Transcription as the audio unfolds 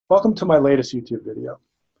Welcome to my latest YouTube video.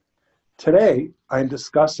 Today, I'm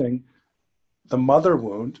discussing the mother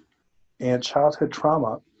wound and childhood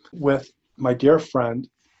trauma with my dear friend,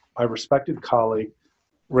 my respected colleague,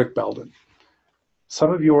 Rick Belden.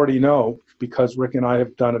 Some of you already know, because Rick and I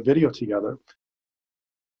have done a video together,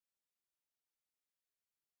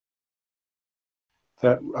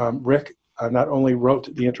 that Rick not only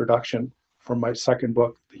wrote the introduction for my second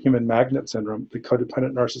book, The Human Magnet Syndrome, The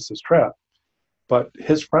Codependent Narcissist Trap, but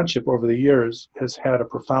his friendship over the years has had a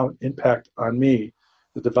profound impact on me,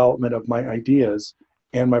 the development of my ideas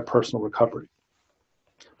and my personal recovery.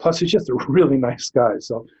 Plus, he's just a really nice guy.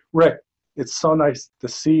 So, Rick, it's so nice to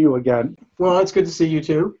see you again. Well, it's good to see you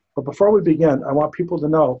too. But before we begin, I want people to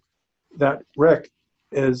know that Rick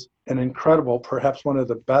is an incredible, perhaps one of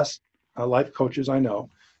the best life coaches I know,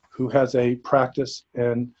 who has a practice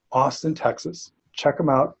in Austin, Texas. Check him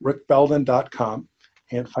out, rickbelden.com,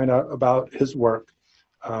 and find out about his work.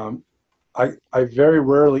 I very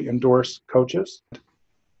rarely endorse coaches.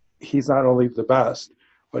 He's not only the best,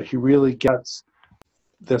 but he really gets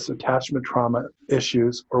this attachment trauma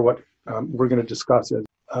issues, or what we're going to discuss is,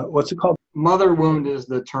 what's it called? Mother wound is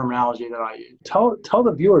the terminology that I use. Tell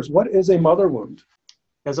the viewers, what is a mother wound?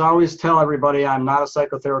 As I always tell everybody, I'm not a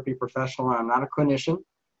psychotherapy professional. I'm not a clinician.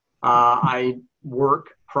 I work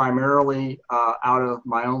primarily out of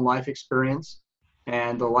my own life experience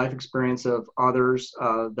and the life experience of others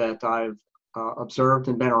that I've observed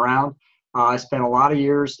and been around. I spent a lot of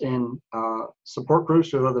years in support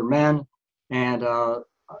groups with other men, and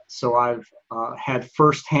so I've had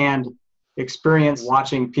firsthand experience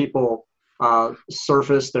watching people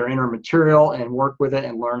surface their inner material and work with it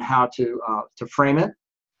and learn how to frame it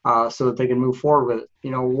so that they can move forward with it.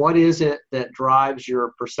 You know, what is it that drives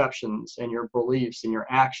your perceptions and your beliefs and your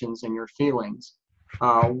actions and your feelings?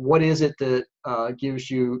 What is it that gives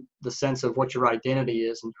you the sense of what your identity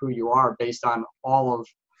is and who you are based on all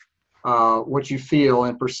of what you feel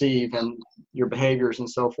and perceive and your behaviors and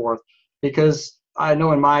so forth? Because I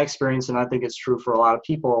know in my experience, and I think it's true for a lot of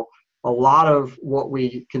people, a lot of what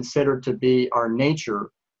we consider to be our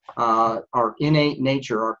nature, our innate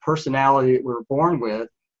nature, our personality that we're born with,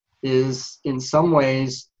 is in some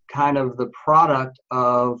ways kind of the product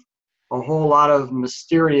of a whole lot of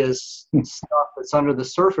mysterious stuff that's under the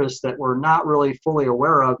surface that we're not really fully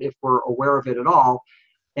aware of, if we're aware of it at all.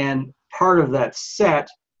 And part of that set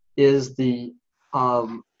is the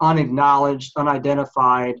unacknowledged,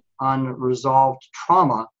 unidentified, unresolved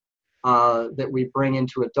trauma that we bring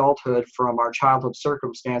into adulthood from our childhood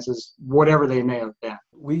circumstances, whatever they may have been.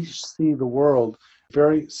 We see the world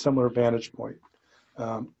very similar vantage point.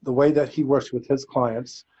 The way that he works with his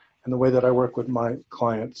clients and the way that I work with my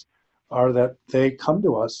clients are that they come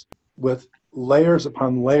to us with layers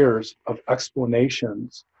upon layers of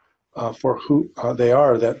explanations for who they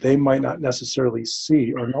are that they might not necessarily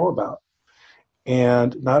see or know about.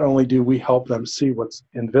 And not only do we help them see what's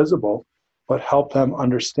invisible, but help them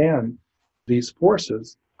understand these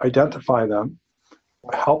forces, identify them,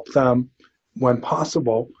 help them, when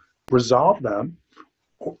possible, resolve them,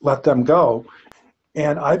 let them go.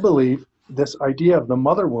 And I believe this idea of the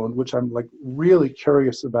mother wound, which I'm really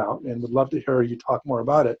curious about and would love to hear you talk more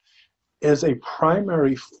about it, is a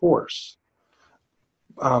primary force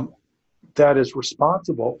that is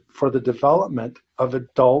responsible for the development of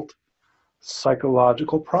adult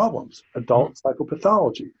psychological problems, adult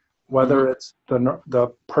psychopathology, whether it's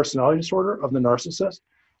the personality disorder of the narcissist,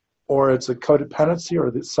 or it's a codependency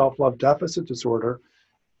or the self-love deficit disorder.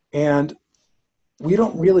 And we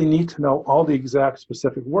don't really need to know all the exact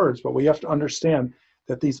specific words, but we have to understand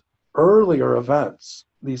that these earlier events,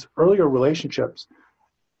 these earlier relationships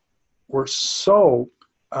were so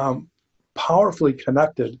powerfully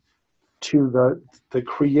connected to the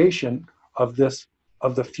creation of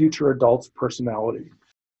the future adult's personality.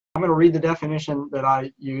 I'm going to read the definition that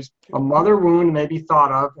I used. A mother wound may be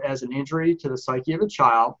thought of as an injury to the psyche of a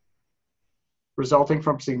child resulting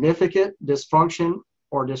from significant dysfunction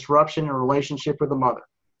or disruption in relationship with the mother.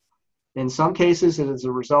 In some cases, it is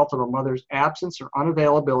a result of a mother's absence or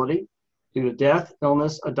unavailability due to death,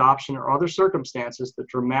 illness, adoption, or other circumstances that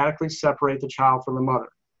dramatically separate the child from the mother.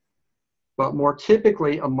 But more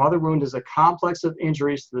typically, a mother wound is a complex of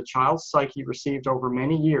injuries to the child's psyche received over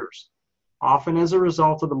many years, often as a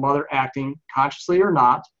result of the mother acting, consciously or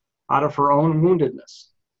not, out of her own woundedness.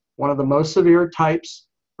 One of the most severe types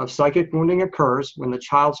of psychic wounding occurs when the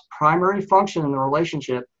child's primary function in the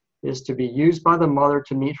relationship is to be used by the mother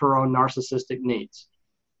to meet her own narcissistic needs.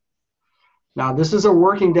 Now, this is a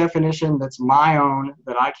working definition that's my own,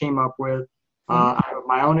 that I came up with out of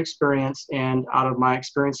my own experience and out of my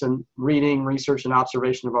experience in reading, research, and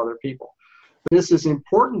observation of other people. This is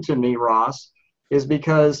important to me, Ross, is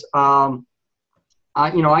because I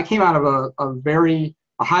came out of a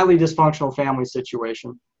highly dysfunctional family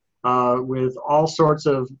situation with all sorts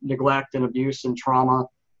of neglect and abuse and trauma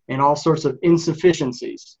and all sorts of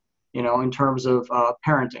insufficiencies, in terms of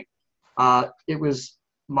parenting.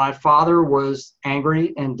 My father was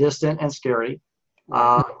angry and distant and scary.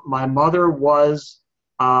 My mother was,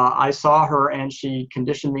 I saw her and she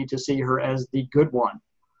conditioned me to see her as the good one.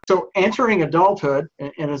 So entering adulthood,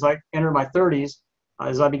 and as I entered my 30s,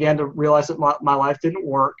 as I began to realize that my life didn't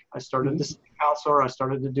work, I started to see a counselor. I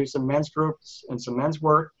started to do some men's groups and some men's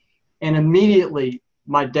work. And immediately,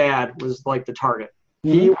 my dad was like the target.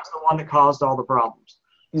 He was the one that caused all the problems.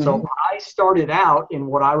 So I started out in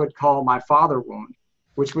what I would call my father wound,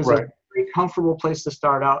 which was a very comfortable place to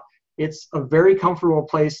start out. It's a very comfortable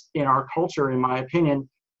place in our culture, in my opinion,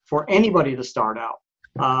 for anybody to start out,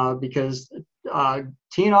 because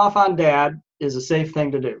teeing off on dad is a safe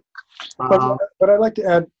thing to do. What I'd like to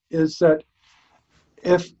add is that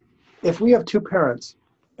if we have two parents,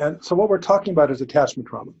 and so what we're talking about is attachment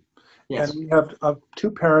trauma, and we have two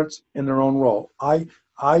parents in their own role.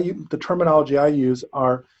 The terminology I use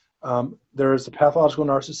are there is a pathological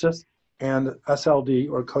narcissist and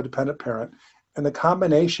SLD or codependent parent, and the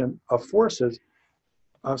combination of forces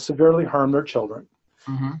severely harm their children.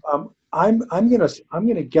 I'm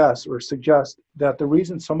gonna guess or suggest that the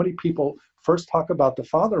reason so many people first talk about the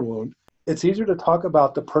father wound, it's easier to talk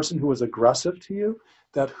about the person who was aggressive to you,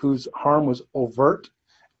 whose harm was overt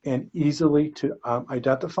and easily to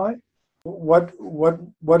identify. What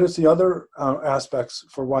is the other aspects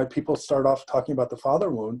for why people start off talking about the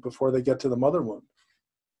father wound before they get to the mother wound?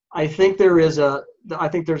 I think there's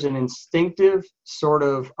an instinctive sort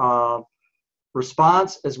of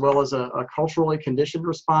response, as well as a culturally conditioned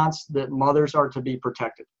response, that mothers are to be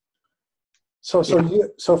protected. So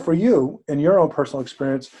for you, in your own personal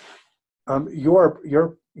experience,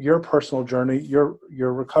 your personal journey, your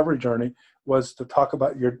recovery journey was to talk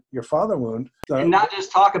about your father wound. And not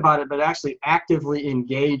just talk about it, but actually actively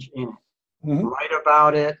engage in it. Write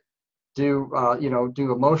about it, do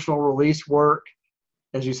emotional release work.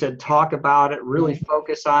 As you said, talk about it, really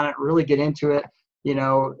focus on it, really get into it.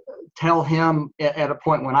 Tell him at a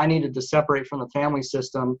point when I needed to separate from the family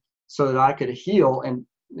system so that I could heal and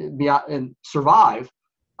survive.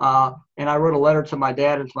 And I wrote a letter to my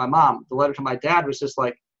dad and to my mom. The letter to my dad was just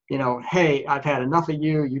like, hey, I've had enough of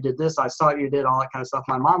you. You did this. I saw you did all that kind of stuff.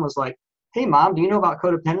 My mom was like, hey, Mom, do you know about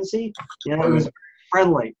codependency? It was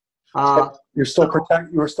friendly. You were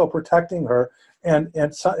still protecting her, and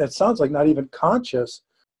so, it sounds like not even conscious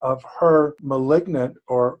of her malignant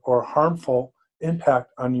or harmful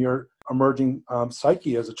impact on your emerging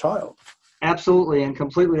psyche as a child. Absolutely, and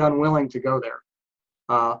completely unwilling to go there.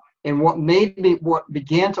 And what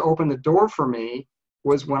began to open the door for me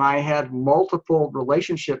was when I had multiple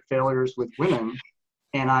relationship failures with women,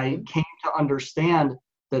 and I came to understand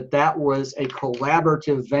that was a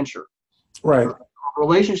collaborative venture. Right.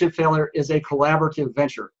 Relationship failure is a collaborative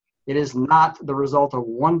venture. It is not the result of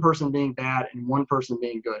one person being bad and one person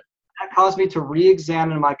being good. That caused me to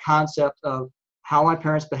re-examine my concept of how my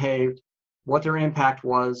parents behaved, what their impact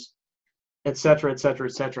was, et cetera, et cetera,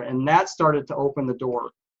 et cetera. And that started to open the door.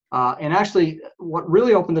 And actually, what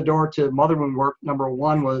really opened the door to mother wound work, number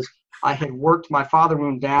one, was I had worked my father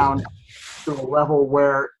wound down to a level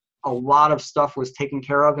where a lot of stuff was taken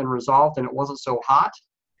care of and resolved, and it wasn't so hot.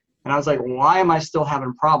 And I was like, why am I still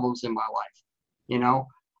having problems in my life?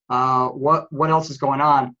 What else is going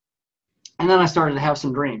on? And then I started to have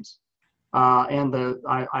some dreams.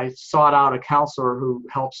 I sought out a counselor who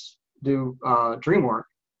helps do dream work.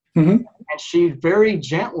 And she very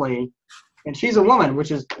gently, and she's a woman,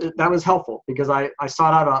 that was helpful because I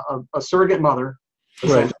sought out a surrogate mother.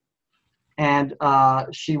 Right. And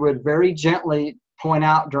she would very gently point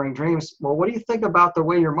out during dreams, well, what do you think about the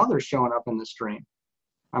way your mother's showing up in this dream?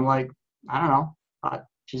 I'm like, I don't know.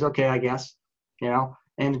 She's okay, I guess,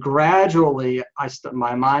 And gradually,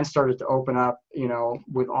 my mind started to open up,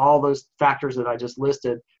 with all those factors that I just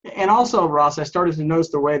listed. And also, Ross, I started to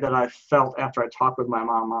notice the way that I felt after I talked with my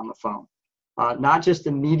mom on the phone. Not just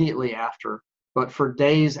immediately after, but for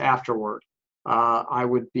days afterward. I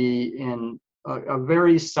would be in a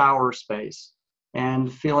very sour space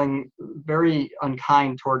and feeling very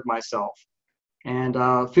unkind toward myself and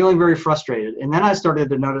feeling very frustrated. And then I started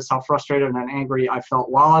to notice how frustrated and angry I felt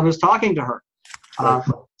while I was talking to her.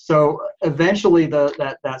 So eventually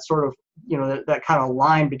that sort of, that kind of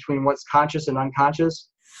line between what's conscious and unconscious,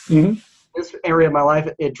 this area of my life,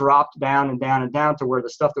 it dropped down and down and down to where the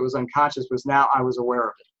stuff that was unconscious was now I was aware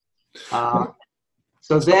of it.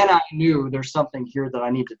 So then I knew there's something here that I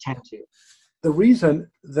need to tend to. the reason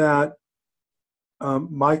that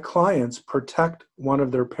my clients protect one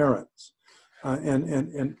of their parents,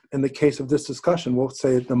 and in the case of this discussion, we'll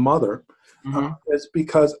say the mother, is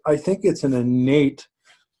because I think it's an innate,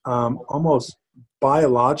 almost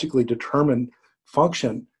biologically determined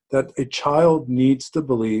function that a child needs to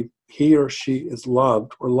believe he or she is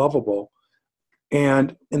loved or lovable.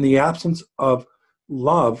 And in the absence of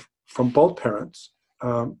love from both parents,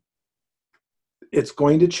 it's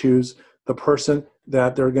going to choose the person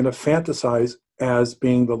that they're going to fantasize as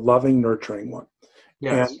being the loving, nurturing one.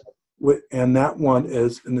 Yes. And that one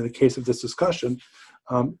is, in the case of this discussion,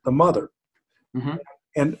 the mother.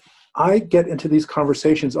 And I get into these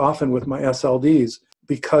conversations often with my SLDs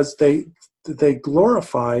because they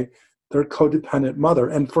glorify their codependent mother.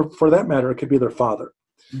 And for that matter, it could be their father.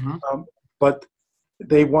 But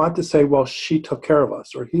they want to say, well, she took care of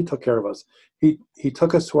us, or he took care of us. He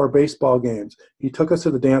took us to our baseball games. He took us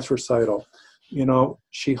to the dance recital. You know,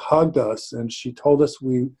 she hugged us and she told us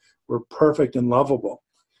we were perfect and lovable.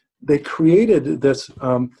 They created this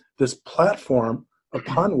this platform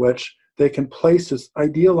upon which they can place this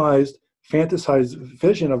idealized, fantasized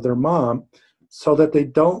vision of their mom, so that they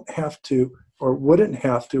don't have to, or wouldn't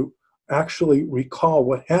have to, actually recall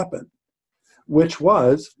what happened, which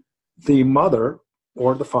was the mother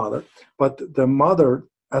or the father, but the mother,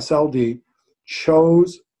 SLD,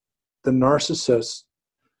 chose the narcissist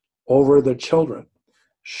over the children.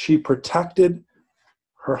 She protected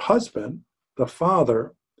her husband, the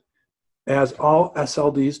father, as all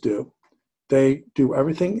SLDs do. They do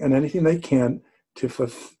everything and anything they can to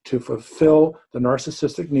fulfill the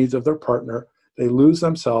narcissistic needs of their partner. They lose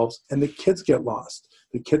themselves, and the kids get lost.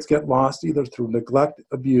 The kids get lost either through neglect,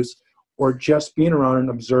 abuse, or just being around and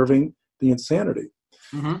observing the insanity.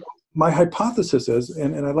 My hypothesis is,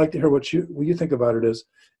 and I'd like to hear what you think about it,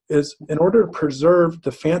 is in order to preserve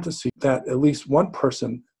the fantasy that at least one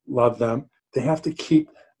person loved them, they have to keep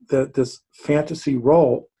this fantasy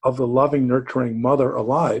role of the loving, nurturing mother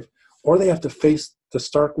alive, or they have to face the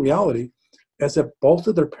stark reality as if both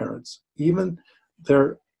of their parents, even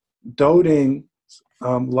their doting,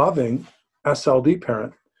 loving SLD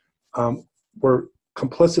parent, were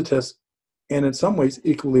complicitous and in some ways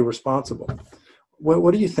equally responsible.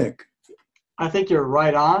 What do you think? I think you're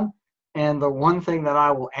right on. And the one thing that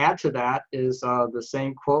I will add to that is the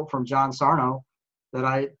same quote from John Sarno that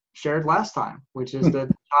I shared last time, which is that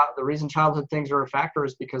the reason childhood things are a factor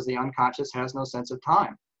is because the unconscious has no sense of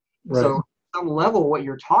time. Right. So at some level, what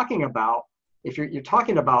you're talking about, if you're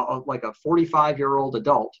talking about like a 45-year-old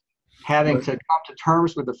adult having to come to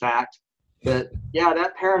terms with the fact that, yeah,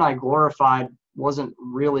 that parent I glorified wasn't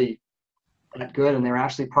really that good and they're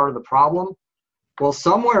actually part of the problem. Well,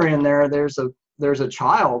 somewhere in there, there's a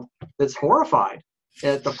child that's horrified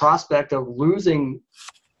at the prospect of losing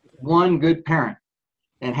one good parent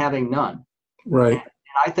and having none. Right. And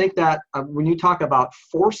I think that when you talk about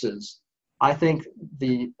forces, I think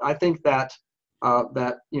that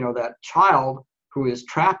that child who is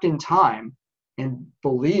trapped in time and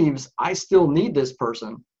believes I still need this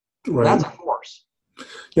person, that's a force.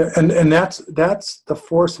 Yeah, and that's the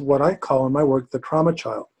force of what I call in my work the trauma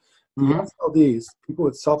child. The SLDs, people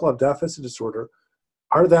with self-love deficit disorder,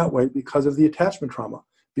 are that way because of the attachment trauma,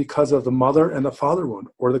 because of the mother and the father wound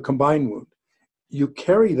or the combined wound. You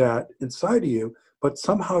carry that inside of you, but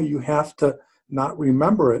somehow you have to not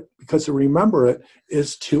remember it, because to remember it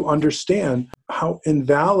is to understand how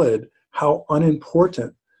invalid, how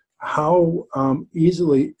unimportant, how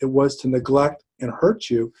easily it was to neglect and hurt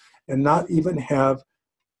you and not even have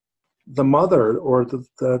the mother or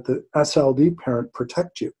the SLD parent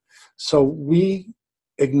protect you. So we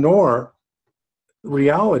ignore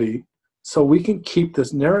reality so we can keep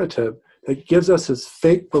this narrative that gives us this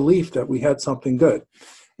fake belief that we had something good.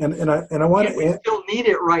 And I want to we still need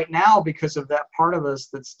it right now because of that part of us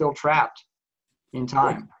that's still trapped in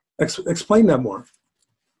time. Explain that more.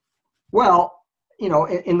 Well,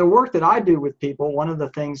 in the work that I do with people, one of the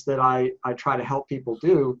things that I try to help people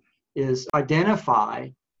do is identify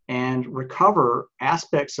and recover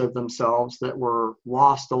aspects of themselves that were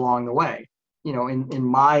lost along the way. In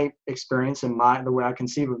my experience and the way I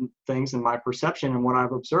conceive of things and my perception and what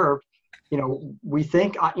I've observed, we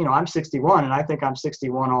think, I'm 61 and I think I'm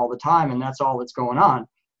 61 all the time and that's all that's going on.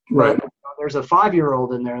 Right. But there's a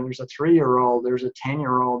 5-year-old in there, there's a 3-year-old, there's a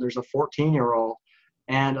 10-year-old, there's a 14-year-old.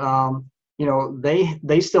 And,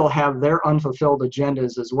 they still have their unfulfilled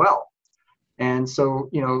agendas as well. And so,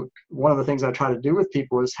 one of the things I try to do with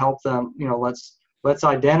people is help them, let's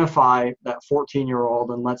identify that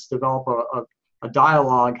 14-year-old and let's develop a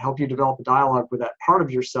dialogue, help you develop a dialogue with that part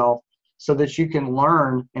of yourself so that you can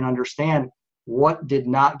learn and understand what did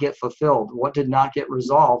not get fulfilled, what did not get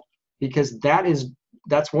resolved, because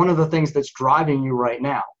that's one of the things that's driving you right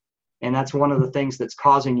now. And that's one of the things that's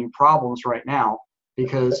causing you problems right now,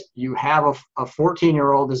 because you have a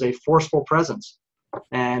 14-year-old is a forceful presence.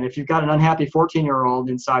 And if you've got an unhappy 14-year-old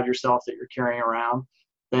inside yourself that you're carrying around,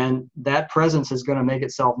 then that presence is going to make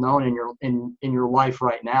itself known in your life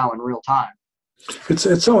right now in real time.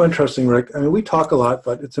 It's so interesting, Rick. I mean, we talk a lot,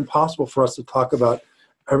 but it's impossible for us to talk about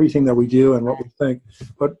everything that we do and what we think.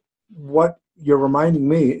 But what you're reminding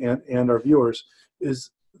me and our viewers is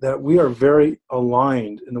that we are very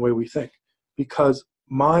aligned in the way we think, because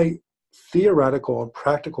my theoretical and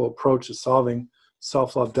practical approach to solving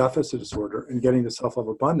self-love deficit disorder and getting to self-love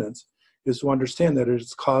abundance is to understand that it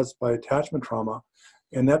is caused by attachment trauma,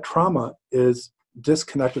 and that trauma is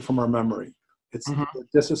disconnected from our memory. It's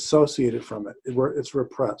disassociated from it. It's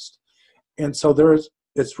repressed. And so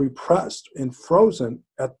it's repressed and frozen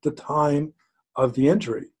at the time of the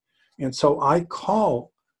injury. And so I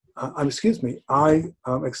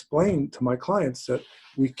explain to my clients that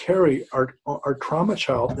we carry our trauma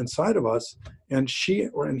child inside of us, and she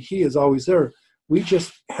and he is always there. We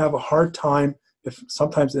just have a hard time, if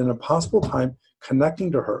sometimes an impossible time,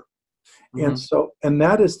 connecting to her. And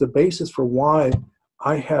that is the basis for why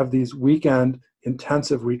I have these weekend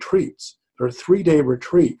intensive retreats. They're a 3-day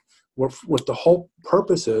retreat. What the whole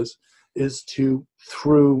purpose is to,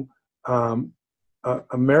 through a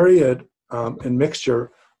myriad and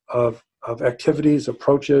mixture of activities,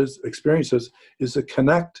 approaches, experiences, is to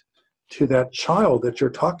connect to that child that you're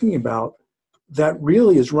talking about that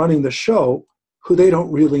really is running the show, who they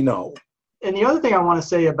don't really know. And the other thing I want to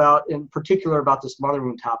say in particular about this mother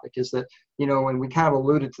wound topic is that, and we kind of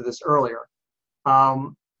alluded to this earlier,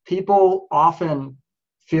 people often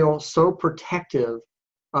feel so protective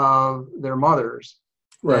of their mothers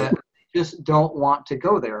that they just don't want to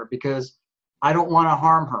go there, because I don't want to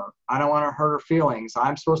harm her. I don't want to hurt her feelings.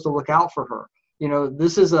 I'm supposed to look out for her.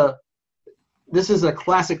 This is a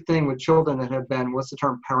classic thing with children that have been, what's the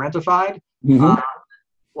term, parentified.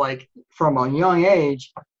 Like from a young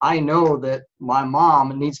age, I know that my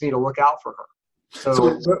mom needs me to look out for her.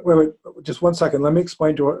 So wait, just 1 second. Let me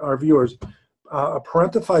explain to our viewers. A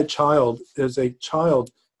parentified child is a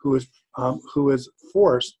child who is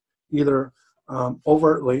forced, either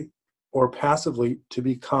overtly or passively, to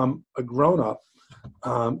become a grown-up,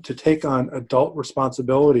 to take on adult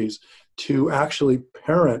responsibilities, to actually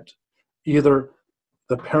parent either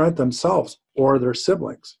the parent themselves or their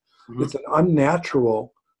siblings. It's an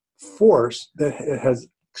unnatural force that has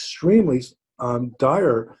extremely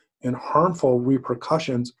dire and harmful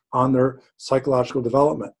repercussions on their psychological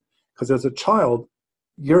development. Because as a child,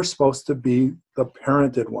 you're supposed to be the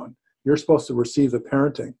parented one. You're supposed to receive the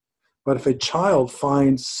parenting. But if a child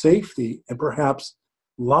finds safety and perhaps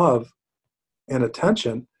love and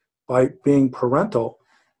attention by being parental,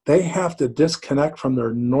 they have to disconnect from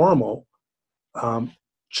their normal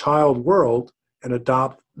child world and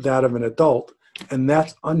adopt that of an adult. And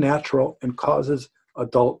that's unnatural and causes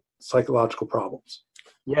adult psychological problems.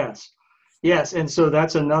 Yes. And so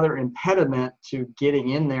that's another impediment to getting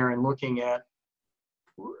in there and looking at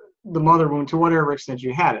the mother wound to whatever extent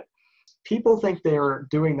you had it. People think they're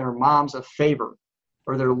doing their moms a favor,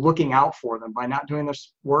 or they're looking out for them by not doing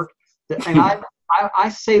this work. And I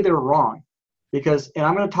say they're wrong, because, and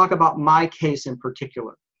I'm going to talk about my case in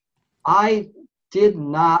particular. I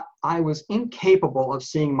was incapable of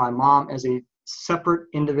seeing my mom as a separate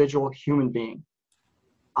individual human being.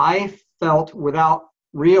 I felt, without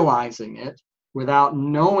realizing it, without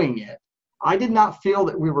knowing it, I did not feel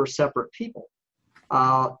that we were separate people.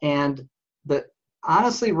 And that,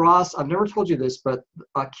 honestly, Ross, I've never told you this, but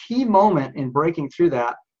a key moment in breaking through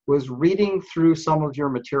that was reading through some of your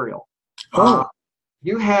material.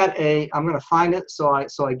 You had I'm going to find it so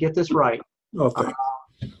I get this right. Okay.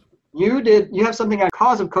 You have something on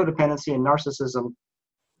cause of codependency and narcissism,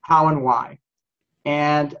 how and why.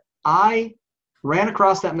 And I ran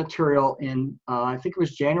across that material in, I think it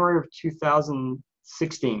was January of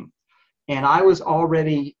 2016. And I was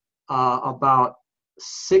already about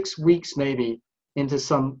 6 weeks maybe into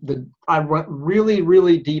I went really,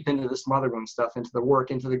 really deep into this mother wound stuff, into the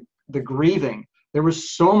work, into the grieving. There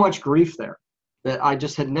was so much grief there that I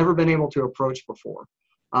just had never been able to approach before.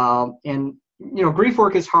 And, grief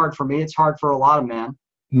work is hard for me. It's hard for a lot of men.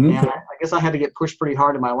 And I guess I had to get pushed pretty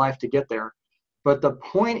hard in my life to get there. But the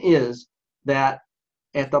point is that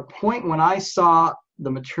at the point when I saw the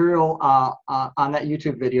material on that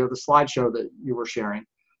YouTube video, the slideshow that you were sharing,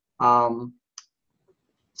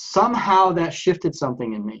 somehow that shifted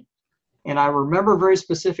something in me. And I remember very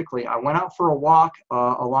specifically, I went out for a walk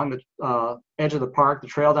along the edge of the park, the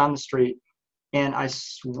trail down the street, And I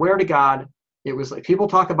swear to God, it was like, people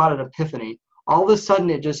talk about an epiphany. All of a sudden,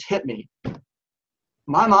 it just hit me.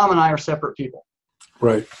 My mom and I are separate people.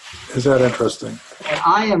 Right. Is that interesting? And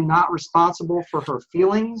I am not responsible for her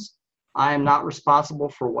feelings. I am not responsible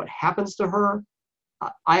for what happens to her.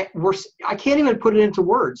 I can't even put it into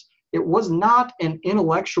words. It was not an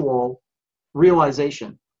intellectual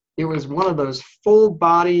realization. It was one of those full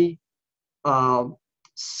body,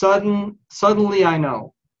 suddenly I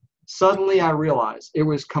know. Suddenly I realized. It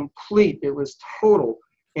was complete. It was total.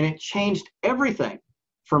 And it changed everything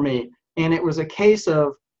for me. And it was a case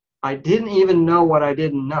of, I didn't even know what I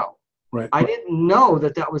didn't know. Right. I didn't know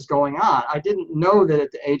that that was going on. I didn't know that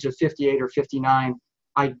at the age of 58 or 59,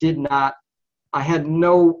 I had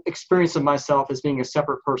no experience of myself as being a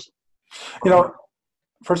separate person. You know,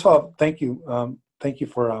 first of all, thank you. Thank you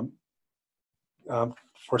for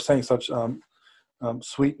saying such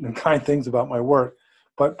sweet and kind things about my work.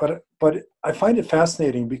 But I find it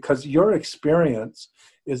fascinating because your experience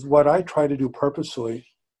is what I try to do purposefully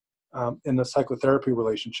in the psychotherapy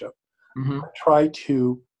relationship. Mm-hmm. I try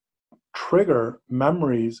to trigger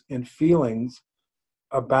memories and feelings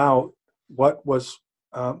about what was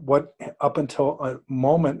what up until a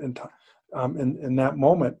moment in time, in that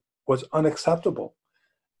moment was unacceptable.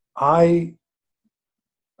 I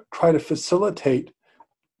try to facilitate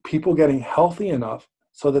people getting healthy enough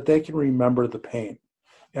so that they can remember the pain.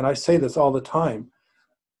 And I say this all the time.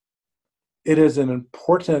 It is an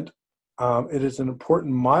important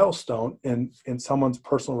milestone in someone's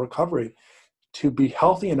personal recovery to be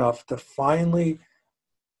healthy enough to finally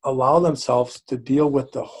allow themselves to deal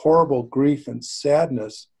with the horrible grief and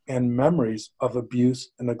sadness and memories of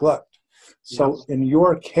abuse and neglect. So Yes. in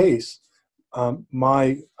your case, what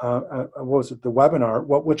was it, the webinar?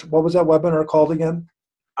 What was that webinar called again?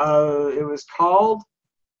 It was called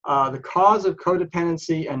The Cause of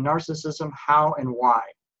Codependency and Narcissism, How and Why.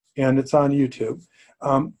 And it's on YouTube.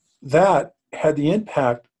 That had the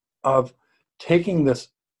impact of taking this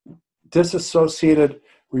disassociated,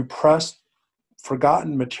 repressed,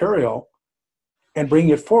 forgotten material and bringing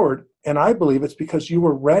it forward. And I believe it's because you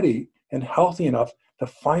were ready and healthy enough to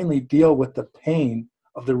finally deal with the pain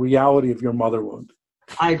of the reality of your mother wound.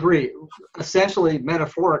 I agree. Essentially,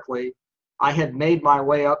 metaphorically, I had made my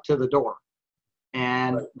way up to the door.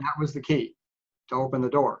 And Right. that was the key to open the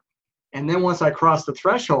door. And then once I crossed the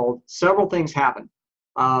threshold, several things happened.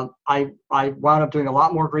 I wound up doing a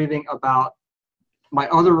lot more grieving about my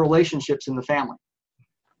other relationships in the family.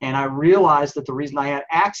 And I realized that the reason I had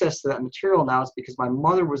access to that material now is because my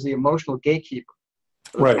mother was the emotional gatekeeper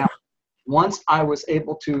of the Right. family. Once I was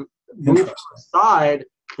able to move aside,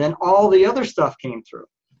 then all the other stuff came through.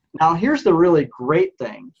 Now, here's the really great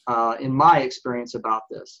thing in my experience about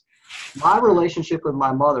this. My relationship with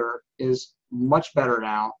my mother is much better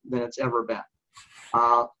now than it's ever been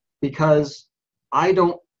because I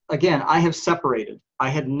have separated. I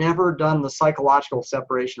had never done the psychological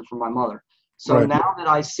separation from my mother. So Right. now that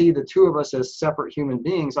I see the two of us as separate human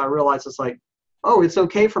beings, I realize it's like, oh, it's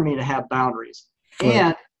okay for me to have boundaries. Right.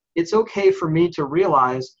 And it's okay for me to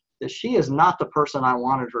realize that she is not the person I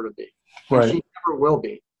wanted her to be. And Right. she never will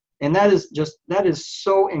be. And that is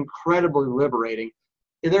so incredibly liberating.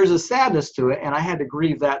 There's a sadness to it, and I had to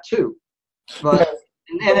grieve that too. But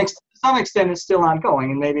to some extent, it's still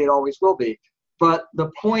ongoing, and maybe it always will be. But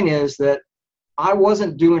the point is that I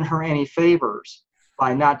wasn't doing her any favors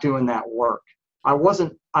by not doing that work. I was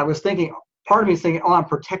thinking, part of me is thinking, oh, I'm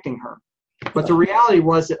protecting her. But the reality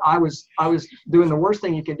was that I was doing the worst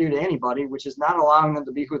thing you can do to anybody, which is not allowing them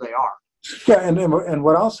to be who they are. Yeah, and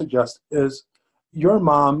what I'll suggest is your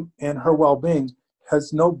mom and her well-being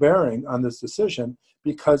has no bearing on this decision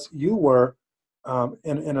because you were,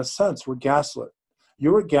 in a sense, were gaslit.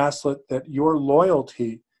 You were gaslit that your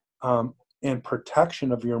loyalty and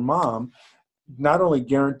protection of your mom not only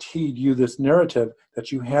guaranteed you this narrative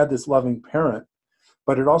that you had this loving parent,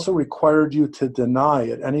 but it also required you to deny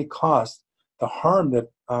at any cost the harm that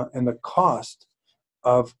and the cost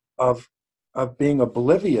of being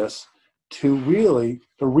oblivious to really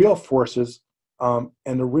the real forces and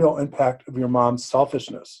the real impact of your mom's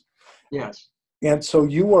selfishness. Yes. And so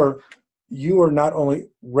you were not only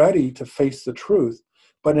ready to face the truth,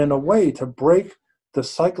 but in a way to break the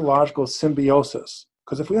psychological symbiosis.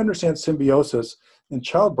 Because if we understand symbiosis in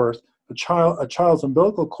childbirth, a child's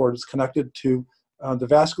umbilical cord is connected to the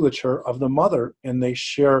vasculature of the mother, and they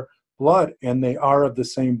share blood, and they are of the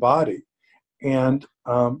same body. And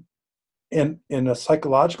in a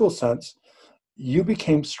psychological sense, you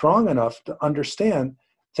became strong enough to understand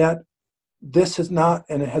that this is not,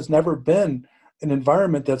 and it has never been, an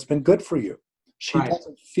environment that's been good for you. She Right.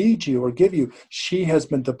 doesn't feed you or give you. She has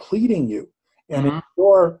been depleting you. And in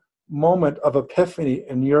your moment of epiphany,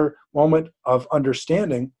 in your moment of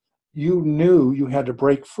understanding, you knew you had to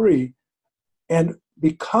break free. And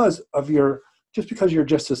because of just because you're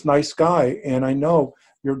just this nice guy, and I know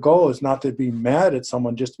your goal is not to be mad at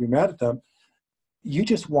someone just to be mad at them, you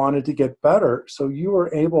just wanted to get better. So you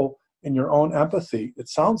were able, in your own empathy, it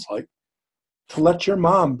sounds like, to let your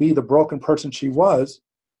mom be the broken person she was,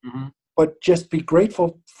 but just be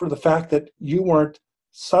grateful for the fact that you weren't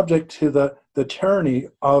subject to the tyranny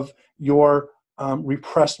of your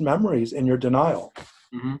repressed memories and your denial.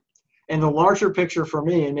 And the larger picture for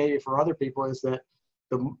me, and maybe for other people, is that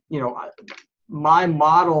my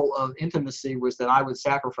model of intimacy was that I would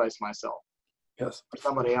sacrifice myself for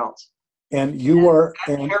somebody else. And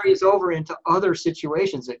that carries over into other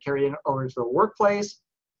situations. It carries over into the workplace,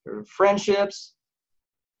 or friendships,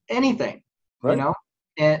 anything, right. you know?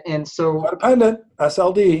 And so codependent,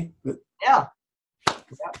 SLD. Yeah.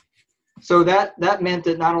 So that meant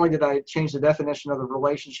that not only did I change the definition of the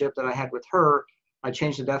relationship that I had with her, I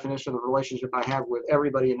changed the definition of the relationship I have with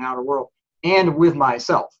everybody in the outer world and with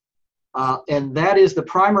myself. And that is the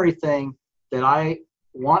primary thing that I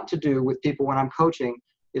want to do with people when I'm coaching,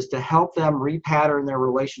 is to help them repattern their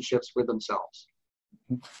relationships with themselves.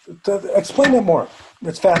 To explain that more.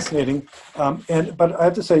 It's fascinating. But I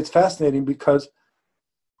have to say it's fascinating because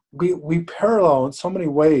we parallel in so many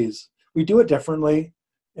ways. We do it differently,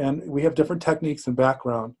 and we have different techniques and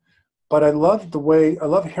background. But I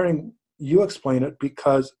love hearing you explain it,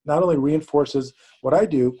 because not only reinforces what I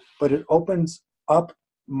do, but it opens up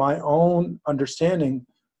my own understanding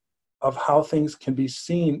of how things can be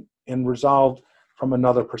seen and resolved from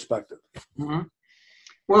another perspective.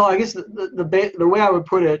 Well, I guess the way I would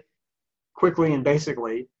put it quickly and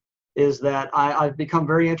basically is that I've become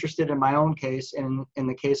very interested in my own case, and in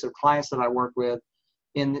the case of clients that I work with,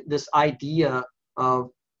 in this idea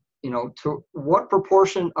of, to what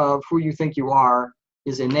proportion of who you think you are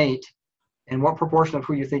is innate, and what proportion of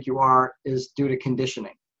who you think you are is due to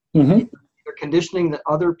conditioning. Either conditioning that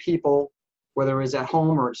other people, whether it's at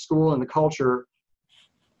home or at school in the culture,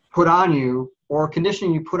 put on you, or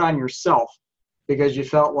conditioning you put on yourself because you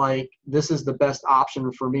felt like this is the best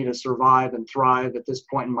option for me to survive and thrive at this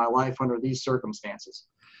point in my life under these circumstances.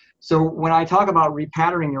 So when I talk about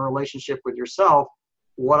repatterning your relationship with yourself,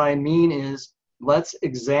 what I mean is, let's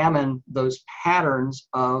examine those patterns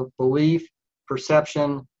of belief,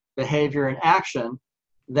 perception, behavior, and action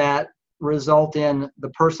that result in the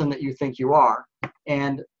person that you think you are.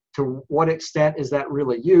 And to what extent is that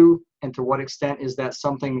really you? And to what extent is that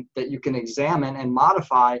something that you can examine and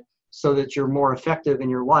modify so that you're more effective in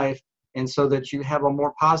your life, and so that you have a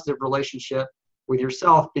more positive relationship with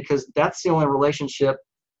yourself? Because that's the only relationship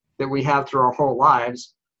that we have through our whole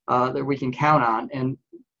lives that we can count on. And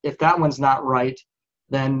if that one's not right,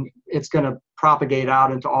 then it's going to propagate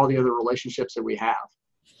out into all the other relationships that we have.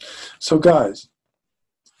 So guys,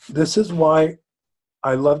 this is why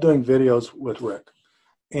I love doing videos with Rick.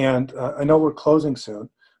 And I know we're closing soon,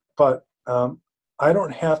 but I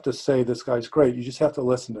don't have to say this guy's great. You just have to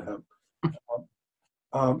listen to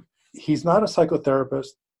him. He's not a psychotherapist.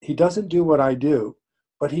 He doesn't do what I do,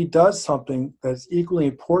 but he does something that's equally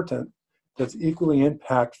important, that's equally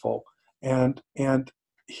impactful, and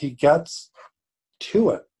he gets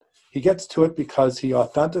to it. He gets to it because he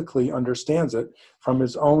authentically understands it from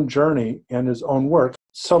his own journey and his own work.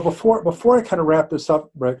 So before I kind of wrap this up,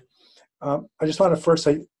 Rick, I just want to first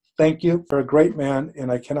say thank you. You're a great man,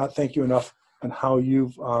 and I cannot thank you enough on how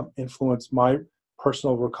you've influenced my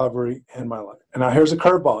personal recovery and my life. And now here's a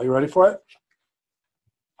curveball. You ready for it?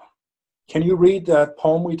 Can you read that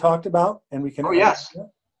poem we talked about? And we can. Oh, yes.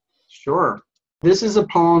 Sure. This is a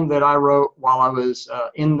poem that I wrote while I was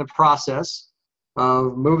in the process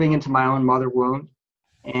of moving into my own mother wound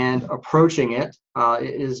and approaching it.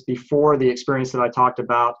 It is before the experience that I talked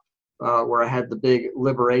about, where I had the big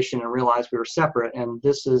liberation and realized we were separate. And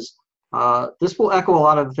this will echo a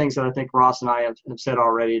lot of the things that I think Ross and I have said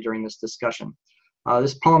already during this discussion.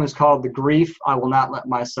 This poem is called "The Grief I Will Not Let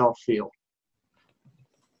Myself Feel."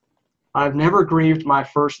 I've never grieved my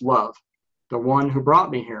first love, the one who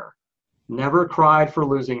brought me here. Never cried for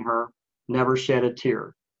losing her, never shed a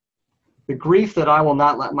tear. The grief that I will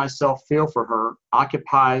not let myself feel for her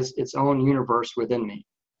occupies its own universe within me.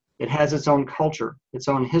 It has its own culture, its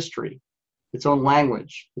own history, its own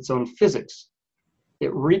language, its own physics.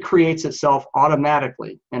 It recreates itself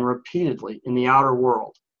automatically and repeatedly in the outer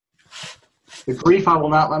world. The grief I will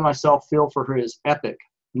not let myself feel for her is epic,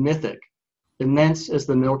 mythic, immense as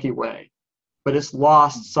the Milky Way, but it's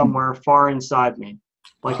lost somewhere far inside me,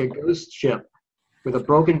 like a ghost ship with a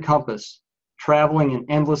broken compass, traveling in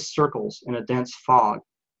endless circles in a dense fog.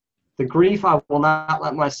 The grief I will not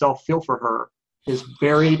let myself feel for her is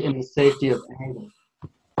buried in the safety of anger.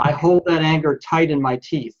 I hold that anger tight in my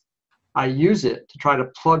teeth. I use it to try to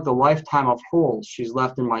plug the lifetime of holes she's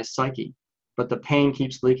left in my psyche, but the pain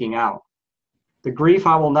keeps leaking out. The grief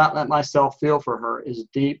I will not let myself feel for her is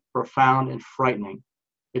deep, profound, and frightening.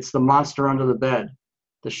 It's the monster under the bed,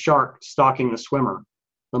 the shark stalking the swimmer,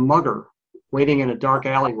 the mugger waiting in a dark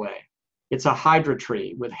alleyway. It's a hydra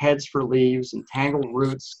tree with heads for leaves and tangled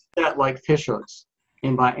roots set like fishhooks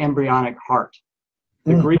in my embryonic heart.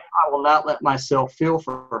 The grief I will not let myself feel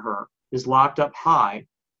for her is locked up high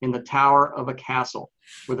in the tower of a castle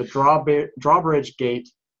with a drawbridge gate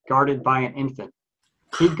guarded by an infant.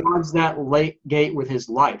 He guards that gate with his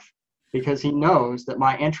life because he knows that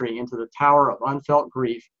my entry into the tower of unfelt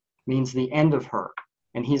grief means the end of her,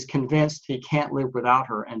 and he's convinced he can't live without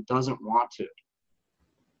her and doesn't want to.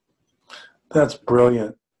 That's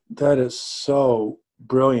brilliant. That is so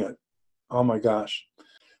brilliant. Oh my gosh.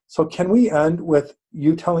 So can we end with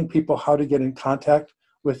you telling people how to get in contact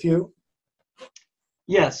with you?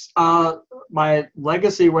 Yes. My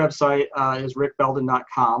legacy website is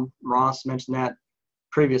rickbelden.com. Ross mentioned that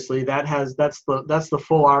previously. That's the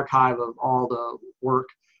full archive of all the work,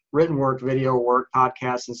 written work, video work,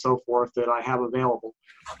 podcasts, and so forth that I have available.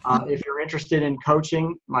 If you're interested in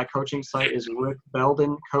coaching, my coaching site is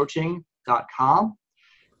rickbeldencoaching.com,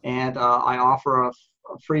 and I offer a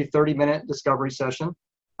free 30-minute discovery session,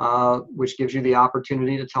 which gives you the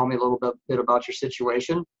opportunity to tell me a little bit about your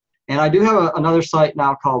situation. And I do have another site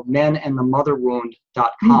now called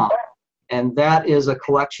menandthemotherwound.com. And that is a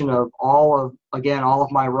collection of all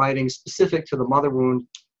of my writings specific to the mother wound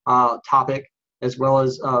topic, as well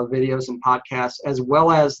as videos and podcasts, as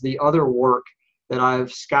well as the other work that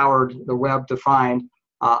I've scoured the web to find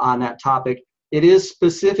on that topic. It is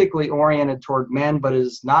specifically oriented toward men, but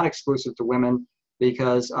is not exclusive to women,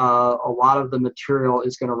 because a lot of the material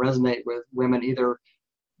is going to resonate with women, either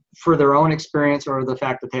for their own experience or the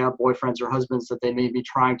fact that they have boyfriends or husbands that they may be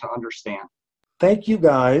trying to understand. Thank you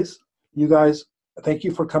guys. You guys, thank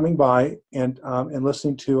you for coming by and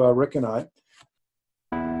listening to Rick and I.